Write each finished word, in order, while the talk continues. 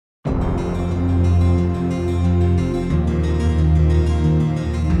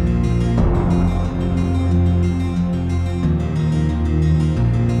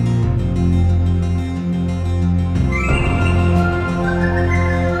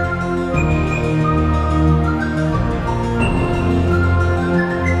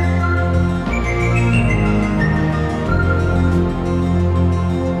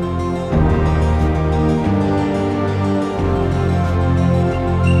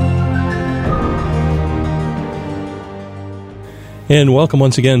And welcome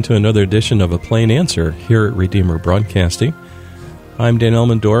once again to another edition of A Plain Answer here at Redeemer Broadcasting. I'm Dan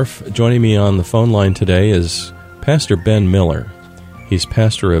Elmendorf. Joining me on the phone line today is Pastor Ben Miller. He's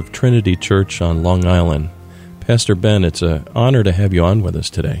pastor of Trinity Church on Long Island. Pastor Ben, it's an honor to have you on with us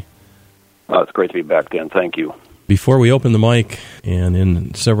today. It's great to be back, Dan. Thank you. Before we open the mic, and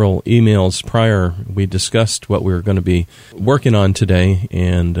in several emails prior, we discussed what we were going to be working on today,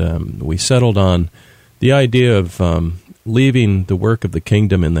 and we settled on the idea of leaving the work of the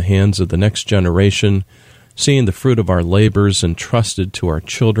kingdom in the hands of the next generation, seeing the fruit of our labors entrusted to our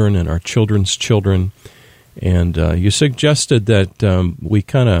children and our children's children. And you suggested that we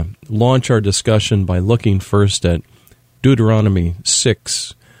kind of launch our discussion by looking first at Deuteronomy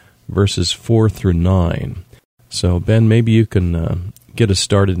 6, verses 4 through 9. So, Ben, maybe you can get us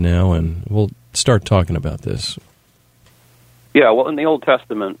started now, and we'll start talking about this. Yeah, well, in the Old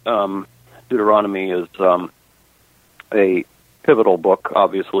Testament, Deuteronomy is a pivotal book,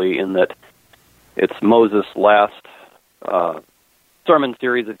 obviously, in that it's Moses' last sermon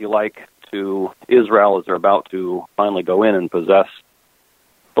series, if you like, to Israel as they're about to finally go in and possess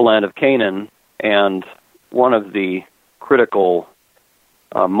the land of Canaan. And one of the critical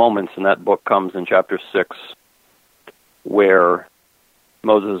moments in that book comes in chapter 6, where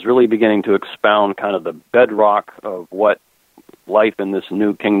Moses is really beginning to expound kind of the bedrock of what life in this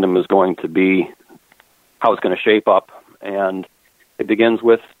new kingdom is going to be, how it's going to shape up. And it begins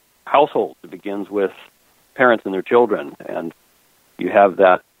with households. It begins with parents and their children. And you have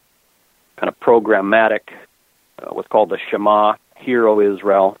that kind of programmatic, what's called the Shema, Hear, O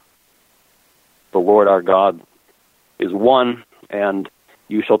Israel, the Lord our God is one, and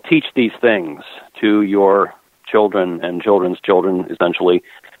you shall teach these things to your children and children's children, essentially,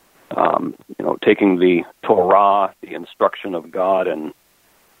 taking the Torah, the instruction of God, and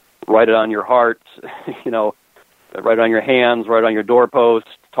write it on your hearts, write it on your hands, write it on your doorposts,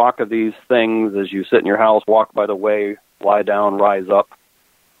 talk of these things as you sit in your house, walk by the way, lie down, rise up,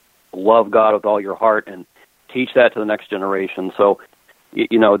 love God with all your heart, and teach that to the next generation. So,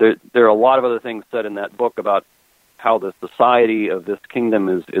 there are a lot of other things said in that book about how the society of this kingdom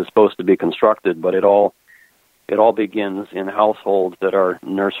is supposed to be constructed, but it all begins in households that are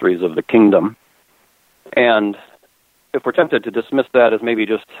nurseries of the kingdom. And if we're tempted to dismiss that as maybe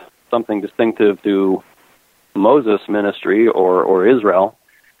just something distinctive to Moses' ministry or Israel,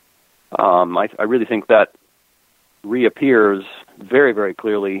 I really think that reappears very, very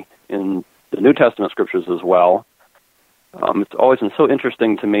clearly in the New Testament scriptures as well. It's always been so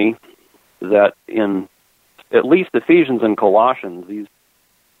interesting to me that in at least Ephesians and Colossians, these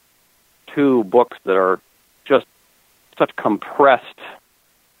two books that are just such compressed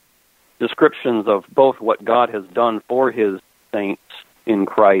descriptions of both what God has done for his saints in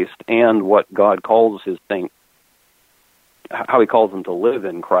Christ and what God calls his saints, how he calls them to live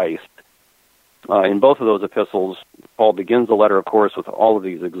in Christ. In both of those epistles, Paul begins the letter, of course, with all of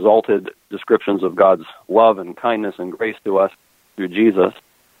these exalted descriptions of God's love and kindness and grace to us through Jesus.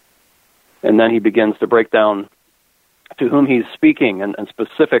 And then he begins to break down to whom he's speaking and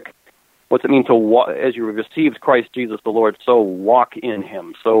specific, what's it mean to walk, as you received Christ Jesus the Lord, so walk in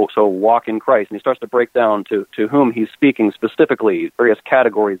him, so walk in Christ. And he starts to break down to whom he's speaking specifically, various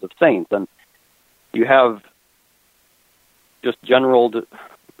categories of saints. And you have just general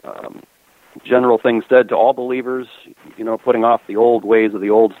things said to all believers, putting off the old ways of the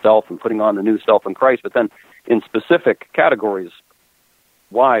old self and putting on the new self in Christ. But then in specific categories,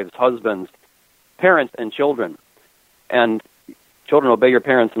 wives, husbands, parents, and children. And children, obey your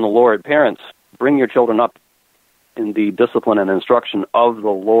parents in the Lord. Parents, bring your children up in the discipline and instruction of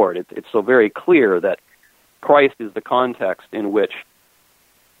the Lord. It's so very clear that Christ is the context in which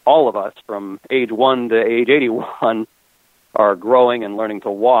all of us, from age 1 to age 81, are growing and learning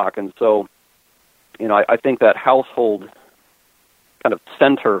to walk. And so, I think that household kind of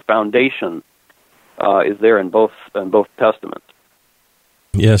center foundation is there in both testaments.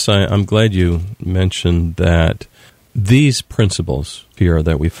 Yes, I'm glad you mentioned that. These principles here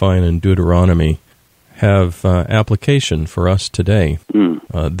that we find in Deuteronomy have application for us today,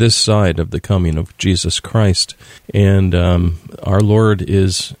 this side of the coming of Jesus Christ. And our Lord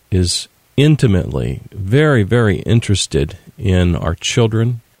is intimately, very, very interested in our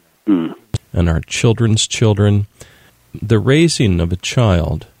children and our children's children. The raising of a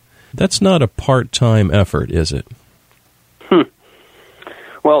child, that's not a part-time effort, is it?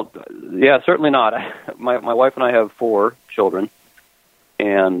 Well, yeah, certainly not. My wife and I have 4 children,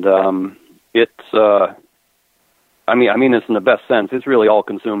 and it's I mean this in the best sense. It's really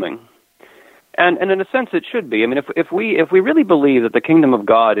all-consuming. And in a sense, it should be. I mean, if we really believe that the kingdom of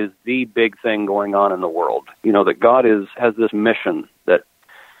God is the big thing going on in the world, that God has this mission that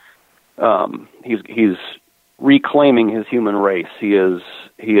he's reclaiming his human race. He is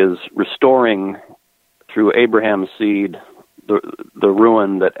restoring through Abraham's seed the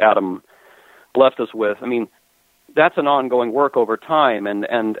ruin that Adam left us with. I mean, that's an ongoing work over time,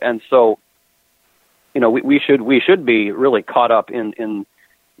 and so we should be really caught up in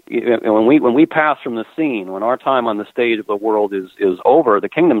when we pass from the scene, when our time on the stage of the world is over, the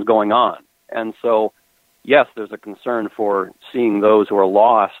kingdom's going on. And so, yes, there's a concern for seeing those who are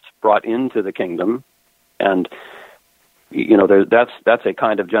lost brought into the kingdom, and that's a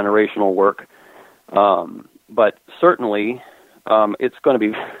kind of generational work. But certainly, it's going to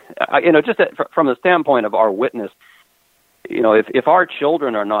be, just from the standpoint of our witness, if our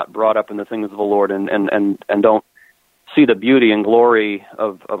children are not brought up in the things of the Lord and don't see the beauty and glory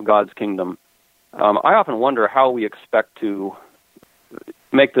of God's kingdom, I often wonder how we expect to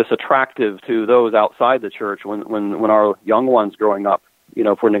make this attractive to those outside the church when our young ones growing up,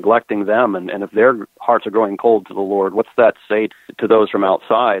 if we're neglecting them and if their hearts are growing cold to the Lord, what's that say to those from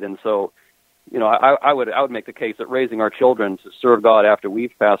outside? And so, I would make the case that raising our children to serve God after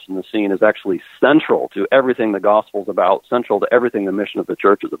we've passed from the scene is actually central to everything the gospel's about, central to everything the mission of the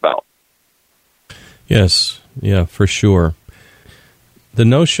church is about. Yes, yeah, for sure. The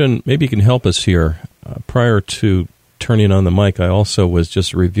notion, maybe you can help us here. Prior to turning on the mic, I also was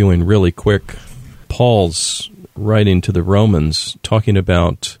just reviewing really quick Paul's writing to the Romans, talking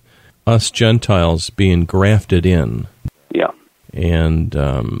about us Gentiles being grafted in. Yeah. And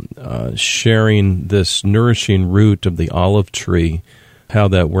sharing this nourishing root of the olive tree, how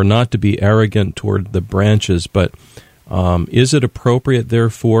that we're not to be arrogant toward the branches, but is it appropriate,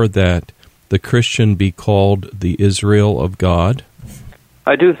 therefore, that the Christian be called the Israel of God?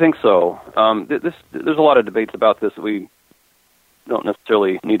 I do think so. There's a lot of debates about this that we don't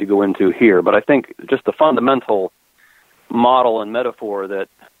necessarily need to go into here, but I think just the fundamental model and metaphor that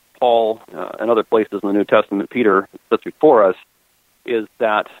Paul and other places in the New Testament, Peter, sets before us, is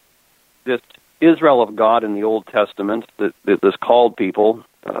that this Israel of God in the Old Testament, this called people,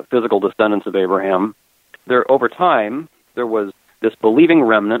 physical descendants of Abraham, over time, there was this believing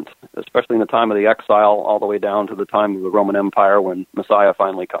remnant, especially in the time of the exile, all the way down to the time of the Roman Empire when Messiah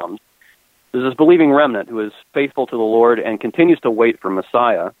finally comes. There's this believing remnant who is faithful to the Lord and continues to wait for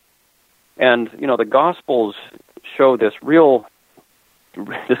Messiah. And, the Gospels show this kind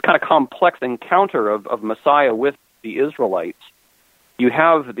of complex encounter of Messiah with the Israelites. You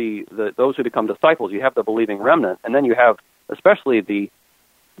have those who become disciples, you have the believing remnant, and then you have especially the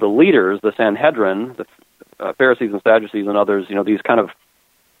leaders, the Sanhedrin, the Pharisees and Sadducees and others, these kind of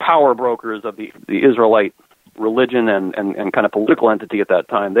power brokers of the Israelite religion and kind of political entity at that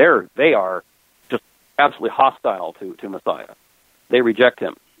time. They are just absolutely hostile to Messiah. They reject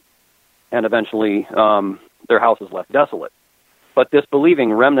him. And eventually their house is left desolate. But this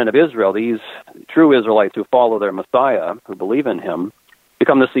believing remnant of Israel, these true Israelites who follow their Messiah, who believe in him,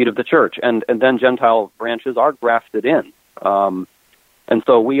 become the seed of the church. And then Gentile branches are grafted in. And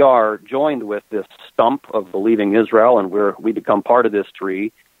so we are joined with this stump of believing Israel, and we become part of this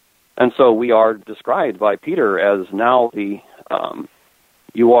tree. And so we are described by Peter as now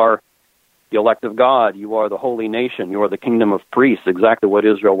you are the elect of God, you are the holy nation, you are the kingdom of priests, exactly what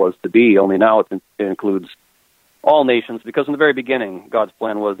Israel was to be, only now it includes all nations, because in the very beginning, God's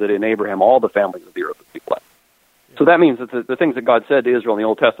plan was that in Abraham all the families of the earth would be blessed. So that means that the things that God said to Israel in the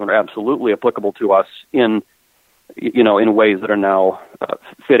Old Testament are absolutely applicable to us in ways that are now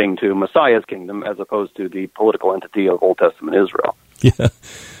fitting to Messiah's kingdom as opposed to the political entity of Old Testament Israel. Yeah,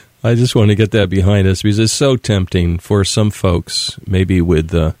 I just want to get that behind us because it's so tempting for some folks, maybe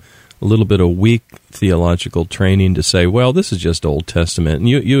with a little bit of weak theological training, to say, well, this is just Old Testament. And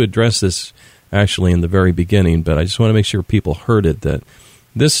you address this actually in the very beginning, but I just want to make sure people heard it, that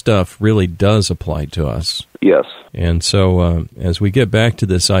this stuff really does apply to us. Yes. And so as we get back to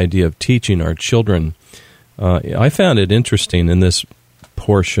this idea of teaching our children, I found it interesting in this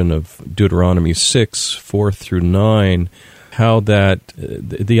portion of Deuteronomy 6, 4 through 9, how that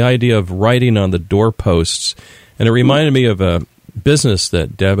the idea of writing on the doorposts, and it reminded me of a business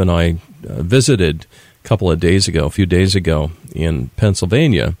that Deb and I visited a few days ago in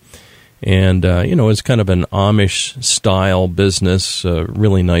Pennsylvania. And, it's kind of an Amish-style business,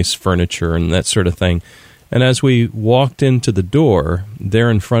 really nice furniture and that sort of thing. And as we walked into the door, there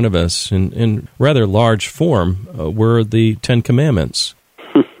in front of us, in rather large form, were the Ten Commandments.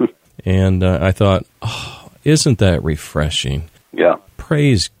 And I thought, isn't that refreshing? Yeah.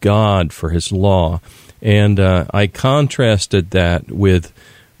 Praise God for His law. And I contrasted that with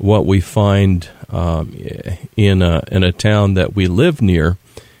what we find in a town that we live near,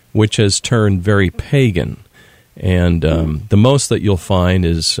 which has turned very pagan. And the most that you'll find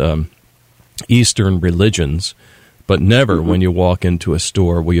is Eastern religions, but never when you walk into a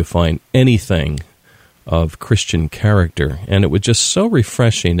store will you find anything of Christian character. And it was just so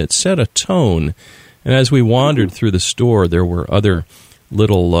refreshing. It set a tone. And as we wandered through the store, there were other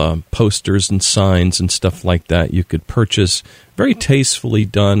little posters and signs and stuff like that you could purchase, very tastefully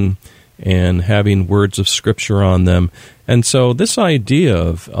done and having words of Scripture on them. And so this idea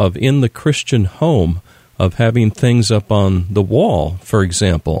of in the Christian home, of having things up on the wall, for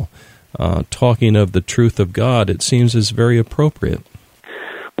example, talking of the truth of God, it seems is very appropriate.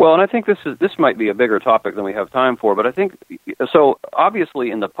 Well, and I think this might be a bigger topic than we have time for, but I think, so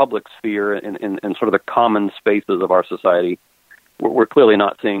obviously in the public sphere, in sort of the common spaces of our society, we're clearly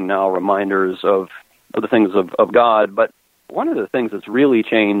not seeing now reminders of the things of God, but one of the things that's really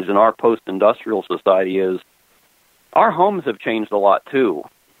changed in our post-industrial society is our homes have changed a lot too.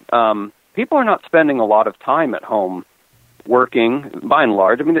 People are not spending a lot of time at home working, by and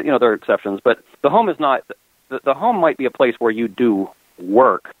large. I mean, there are exceptions, but the home is not. The home might be a place where you do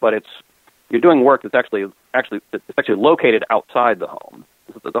work, but you're doing work that's actually located outside the home.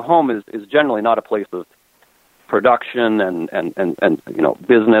 The home is generally not a place of production and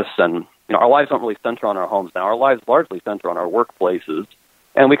business, and our lives don't really center on our homes now. Our lives largely center on our workplaces,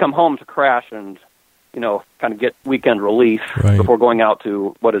 and we come home to crash and kind of get weekend relief before going out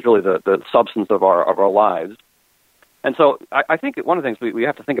to what is really the substance of our lives. And so I think one of the things we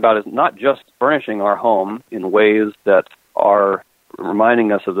have to think about is not just furnishing our home in ways that are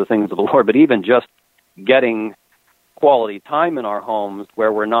reminding us of the things of the Lord, but even just getting quality time in our homes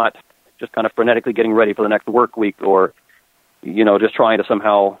where we're not just kind of frenetically getting ready for the next work week, or just trying to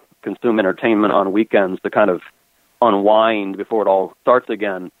somehow consume entertainment on weekends to kind of unwind before it all starts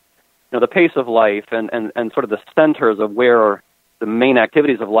again. The pace of life and sort of the centers of where the main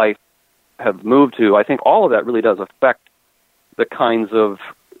activities of life have moved to, I think all of that really does affect the kinds of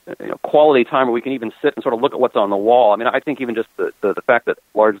quality time where we can even sit and sort of look at what's on the wall. I mean, I think even just the fact that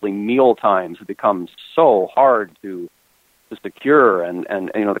largely meal times have become so hard to secure, and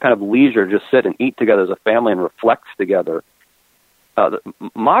the kind of leisure to just sit and eat together as a family and reflect together. The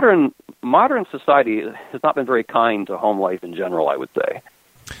modern society has not been very kind to home life in general, I would say.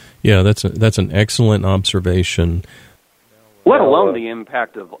 Yeah, that's an excellent observation. Let alone the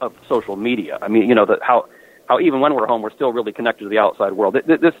impact of social media. I mean, how even when we're home, we're still really connected to the outside world.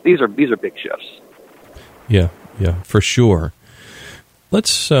 These are big shifts. Yeah, for sure.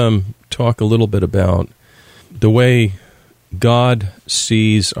 Let's talk a little bit about the way God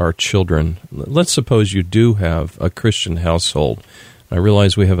sees our children. Let's suppose you do have a Christian household. I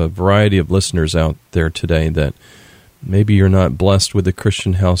realize we have a variety of listeners out there today that maybe you're not blessed with a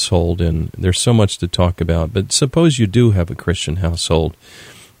Christian household, and there's so much to talk about. But suppose you do have a Christian household.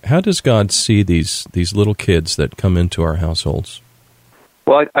 How does God see these little kids that come into our households?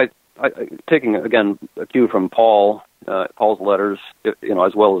 Well, I taking again a cue from Paul's letters,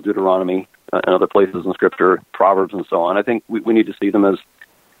 as well as Deuteronomy and other places in Scripture, Proverbs and so on. I think we need to see them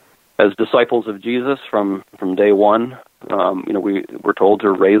as disciples of Jesus from day one. We're told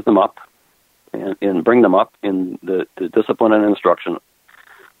to raise them up and bring them up in the discipline and instruction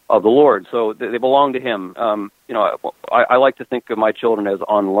of the Lord. So they belong to Him. I like to think of my children as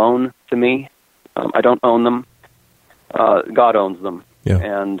on loan to me. I don't own them. God owns them. Yeah.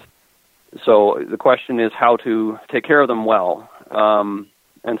 And so the question is how to take care of them well.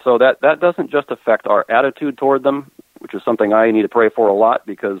 And so that doesn't just affect our attitude toward them, which is something I need to pray for a lot,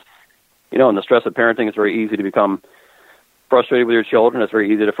 because, in the stress of parenting, it's very easy to become frustrated with your children. It's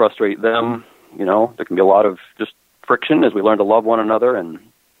very easy to frustrate them. There can be a lot of just friction as we learn to love one another and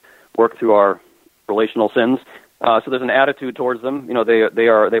work through our relational sins. So there's an attitude towards them.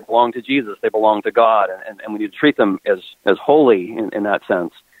 They belong to Jesus. They belong to God, and we need to treat them as holy in that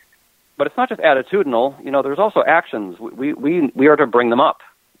sense. But it's not just attitudinal. There's also actions. We are to bring them up,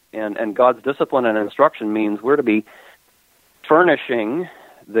 and God's discipline and instruction means we're to be furnishing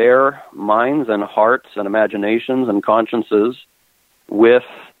their minds and hearts and imaginations and consciences with,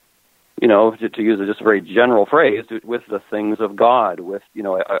 to use just a very general phrase, with the things of God, with,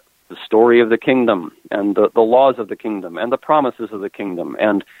 the story of the kingdom and the laws of the kingdom and the promises of the kingdom,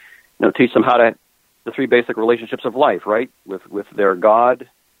 and, teach them the three basic relationships of life, right? With their God,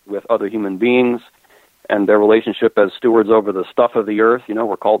 with other human beings, and their relationship as stewards over the stuff of the earth.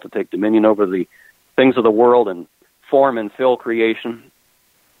 We're called to take dominion over the things of the world and form and fill creation.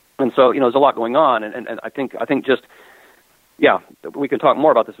 And so, there's a lot going on, and I think just yeah, we can talk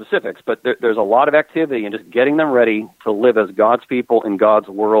more about the specifics, but there's a lot of activity in just getting them ready to live as God's people in God's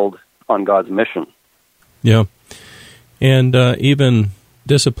world on God's mission. Yeah, and even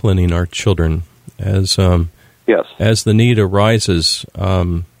disciplining our children as yes, as the need arises.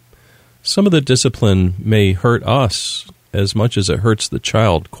 Some of the discipline may hurt us as much as it hurts the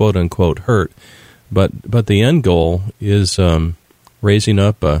child, quote unquote hurt, but the end goal is raising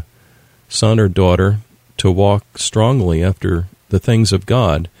up a son or daughter to walk strongly after the things of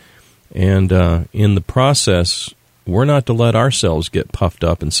God, and in the process, we're not to let ourselves get puffed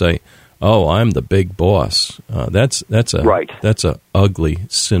up and say, "Oh, I'm the big boss." That's a ugly,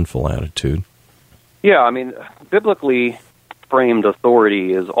 sinful attitude. Yeah, I mean, biblically framed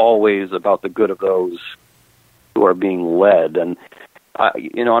authority is always about the good of those who are being led, and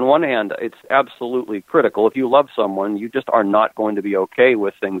on one hand, it's absolutely critical. If you love someone, you just are not going to be okay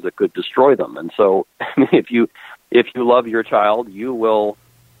with things that could destroy them. And so, I mean, if you love your child, you will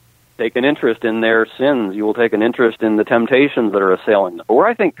take an interest in their sins. You will take an interest in the temptations that are assailing them. But where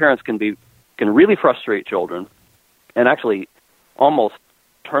I think parents can really frustrate children, and actually almost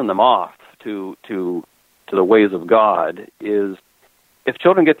turn them off to the ways of God, is if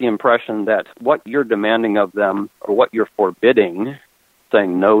children get the impression that what you're demanding of them or what you're forbidding,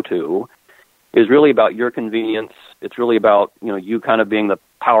 saying no to, is really about your convenience. It's really about you kind of being the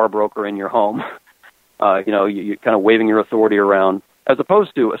power broker in your home. You kind of waving your authority around, as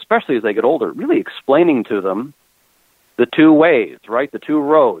opposed to, especially as they get older, really explaining to them the two ways, right? The two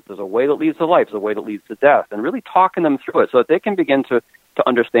roads. There's a way that leads to life, there's a way that leads to death, and really talking them through it so that they can begin to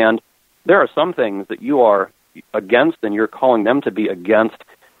understand there are some things that you are against and you're calling them to be against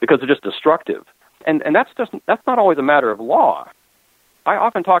because they're just destructive. And that's not always a matter of law. I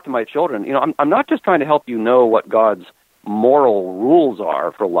often talk to my children, I'm not just trying to help you know what God's moral rules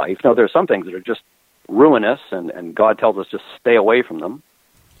are for life. No, there's some things that are just ruinous, and God tells us just stay away from them.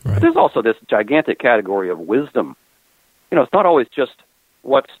 Right. But there's also this gigantic category of wisdom. It's not always just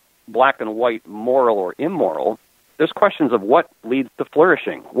what's black and white, moral or immoral. There's questions of what leads to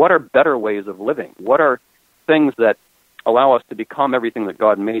flourishing. What are better ways of living? What are things that allow us to become everything that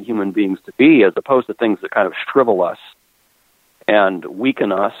God made human beings to be, as opposed to things that kind of shrivel us and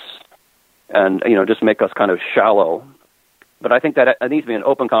weaken us and, just make us kind of shallow. But I think that it needs to be an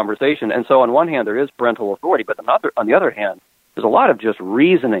open conversation. And so on one hand, there is parental authority, but on the other hand, there's a lot of just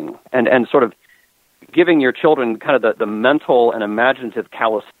reasoning and sort of giving your children kind of the mental and imaginative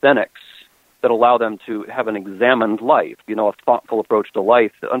calisthenics that allow them to have an examined life, a thoughtful approach to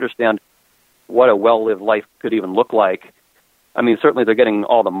life, to understand what a well-lived life could even look like. I mean, certainly they're getting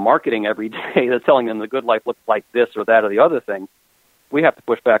all the marketing every day that's telling them the good life looks like this or that or the other thing. We have to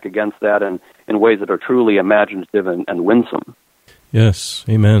push back against that in ways that are truly imaginative and winsome. Yes,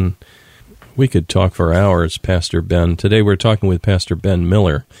 amen. We could talk for hours, Pastor Ben. Today we're talking with Pastor Ben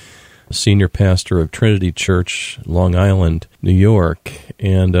Miller, senior pastor of Trinity Church, Long Island, New York.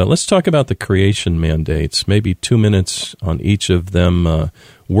 And let's talk about the creation mandates, maybe 2 minutes on each of them.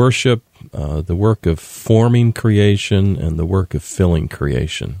 Worship, the work of forming creation, and the work of filling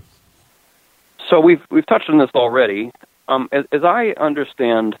creation. So we've touched on this already. As I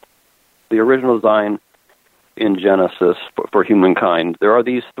understand the original design in Genesis for humankind, there are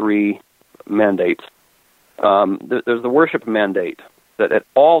these three mandates. There's the worship mandate, that at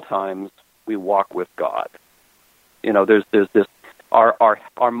all times we walk with God. There's this,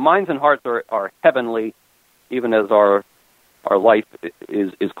 our minds and hearts are heavenly, even as our life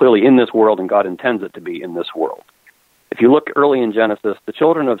is clearly in this world, and God intends it to be in this world. If you look early in Genesis, the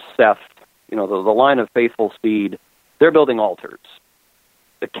children of Seth, the line of faithful seed, they're building altars.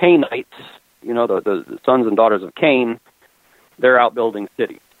 The Cainites, the sons and daughters of Cain, they're out building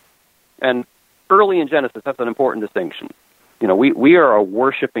cities. And early in Genesis, that's an important distinction. We are a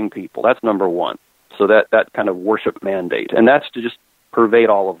worshiping people. That's number one. So that kind of worship mandate. And that's to just pervade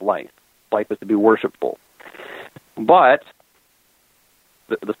all of life. Life is to be worshipful. But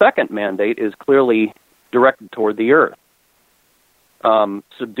the second mandate is clearly directed toward the earth.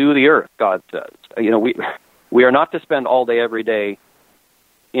 Subdue the earth, God says. We are not to spend all day, every day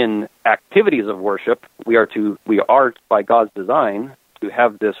in activities of worship. We are, by God's design, to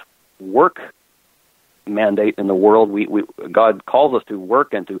have this work mandate in the world. God calls us to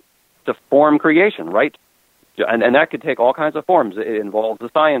work and to form creation, right? And that could take all kinds of forms. It involves the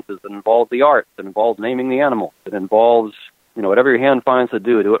sciences, it involves the arts, it involves naming the animals, it involves, whatever your hand finds to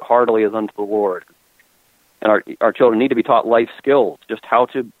do it heartily as unto the Lord. And our children need to be taught life skills, just how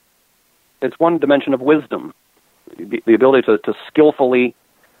to, it's one dimension of wisdom, the ability to skillfully,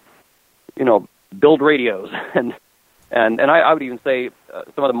 build radios. And I would even say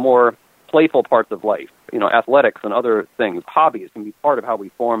some of the more playful parts of life. athletics and other things. Hobbies can be part of how we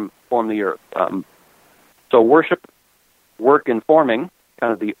form the earth. So worship, work in forming,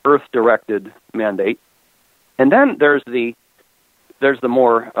 kind of the earth-directed mandate. And then there's the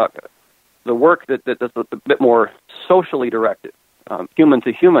more the work that's a bit more socially directed, human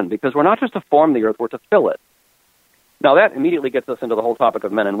to human, because we're not just to form the earth, we're to fill it. Now that immediately gets us into the whole topic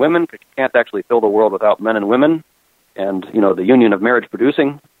of men and women, because you can't actually fill the world without men and women, and the union of marriage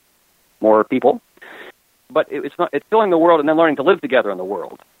producing more people. But it's filling the world and then learning to live together in the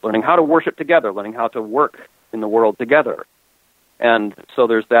world, learning how to worship together, learning how to work in the world together. And so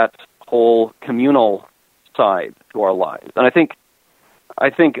there's that whole communal side to our lives. And I think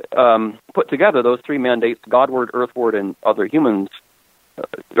put together those three mandates, Godward, earthward, and other humans,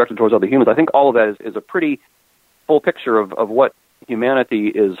 directed towards other humans, I think all of that is a pretty full picture of what humanity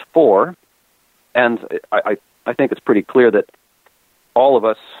is for. And I think it's pretty clear that all of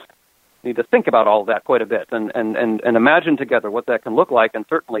us need to think about all of that quite a bit and imagine together what that can look like, and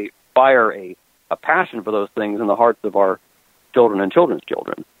certainly fire a passion for those things in the hearts of our children and children's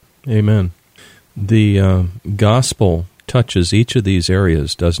children. Amen. The gospel touches each of these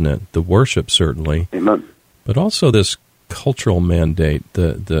areas, doesn't it? The worship, certainly. Amen. But also this cultural mandate,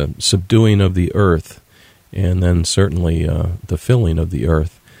 the subduing of the earth, and then certainly the filling of the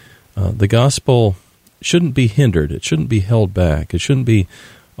earth. The gospel shouldn't be hindered. It shouldn't be held back. It shouldn't be,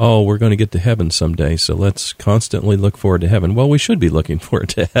 we're going to get to heaven someday, so let's constantly look forward to heaven. Well, we should be looking forward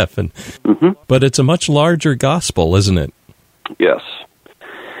to heaven. Mm-hmm. But it's a much larger gospel, isn't it? Yes.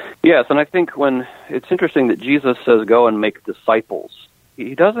 Yes, and I think when it's interesting that Jesus says, go and make disciples.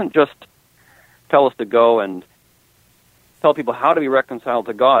 He doesn't just tell us to go and tell people how to be reconciled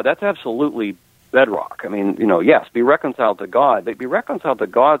to God. That's absolutely bedrock. I mean, yes, be reconciled to God, but be reconciled to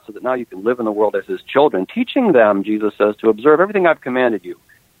God so that now you can live in the world as His children, teaching them, Jesus says, to observe everything I've commanded you.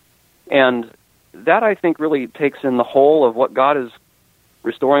 And that, I think, really takes in the whole of what God is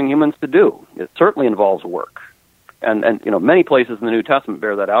restoring humans to do. It certainly involves work. And many places in the New Testament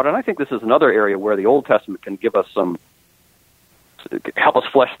bear that out. And I think this is another area where the Old Testament can give us help us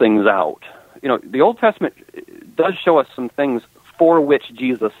flesh things out. The Old Testament does show us some things for which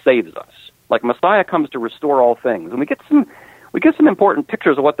Jesus saves us. Like Messiah comes to restore all things. And we get some important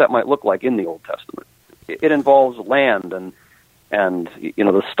pictures of what that might look like in the Old Testament. It involves land and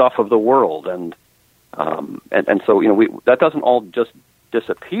the stuff of the world. And so, that doesn't all just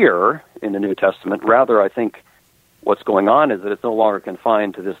disappear in the New Testament. Rather, I think what's going on is that it's no longer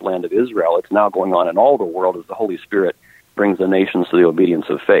confined to this land of Israel. It's now going on in all the world as the Holy Spirit brings the nations to the obedience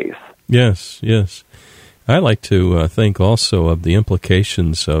of faith. Yes, yes. I like to think also of the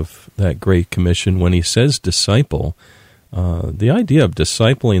implications of that Great Commission when He says disciple. The idea of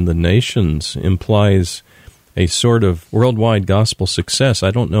discipling the nations implies a sort of worldwide gospel success.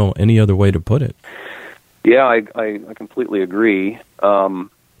 I don't know any other way to put it. Yeah, I completely agree. And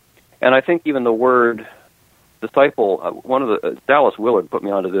I think even the word disciple, Dallas Willard put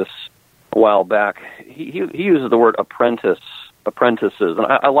me onto this a while back. He uses the word apprentices, and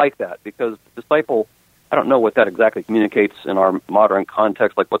I like that because disciple, I don't know what that exactly communicates in our modern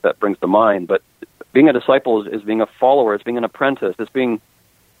context, like what that brings to mind, but being a disciple is being a follower, it's being an apprentice, it's being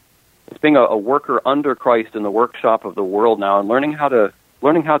a worker under Christ in the workshop of the world now, and learning how to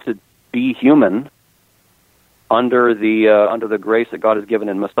be human under the grace that God has given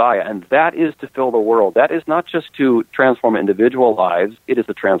in Messiah. And that is to fill the world. That is not just to transform individual lives, it is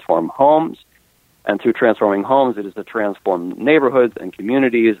to transform homes, and through transforming homes, it is to transform neighborhoods and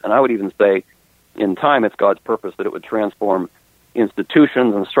communities, and I would even say, in time, it's God's purpose that it would transform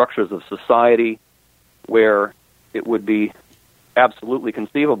institutions and structures of society where it would be absolutely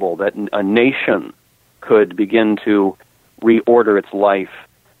conceivable that a nation could begin to reorder its life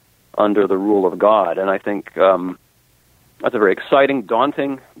under the rule of God. And I think that's a very exciting,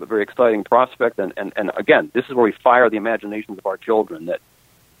 daunting, but very exciting prospect. And again, this is where we fire the imaginations of our children that,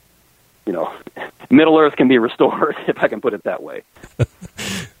 Middle Earth can be restored, if I can put it that way.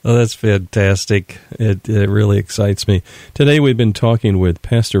 Well, that's fantastic. It really excites me. Today we've been talking with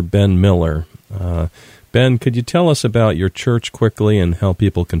Pastor Ben Miller. Ben, could you tell us about your church quickly and how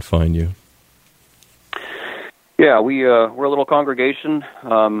people can find you? Yeah, we're a little congregation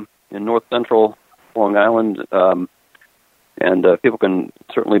in north central Long Island, and people can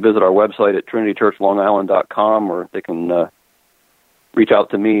certainly visit our website at trinitychurchlongisland.com, or they can reach out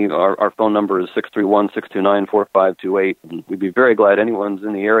to me. Our phone number is 631-629-4528, and we'd be very glad anyone's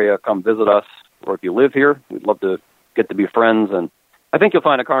in the area come visit us, or if you live here, we'd love to get to be friends. And I think you'll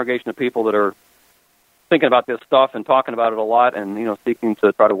find a congregation of people that are thinking about this stuff and talking about it a lot, and seeking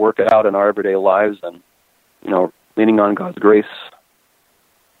to try to work it out in our everyday lives, and leaning on God's grace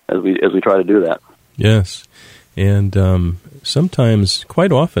as we try to do that. Yes. And sometimes,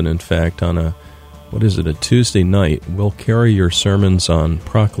 quite often, in fact, on a Tuesday night, we'll carry your sermons on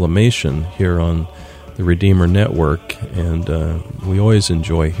proclamation here on the Redeemer Network, and we always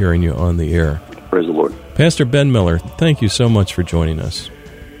enjoy hearing you on the air. Praise the Lord. Pastor Ben Miller, thank you so much for joining us.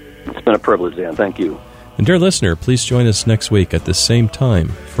 It's been a privilege, Dan. Thank you. And dear listener, please join us next week at the same time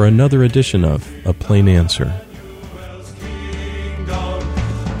for another edition of A Plain Answer.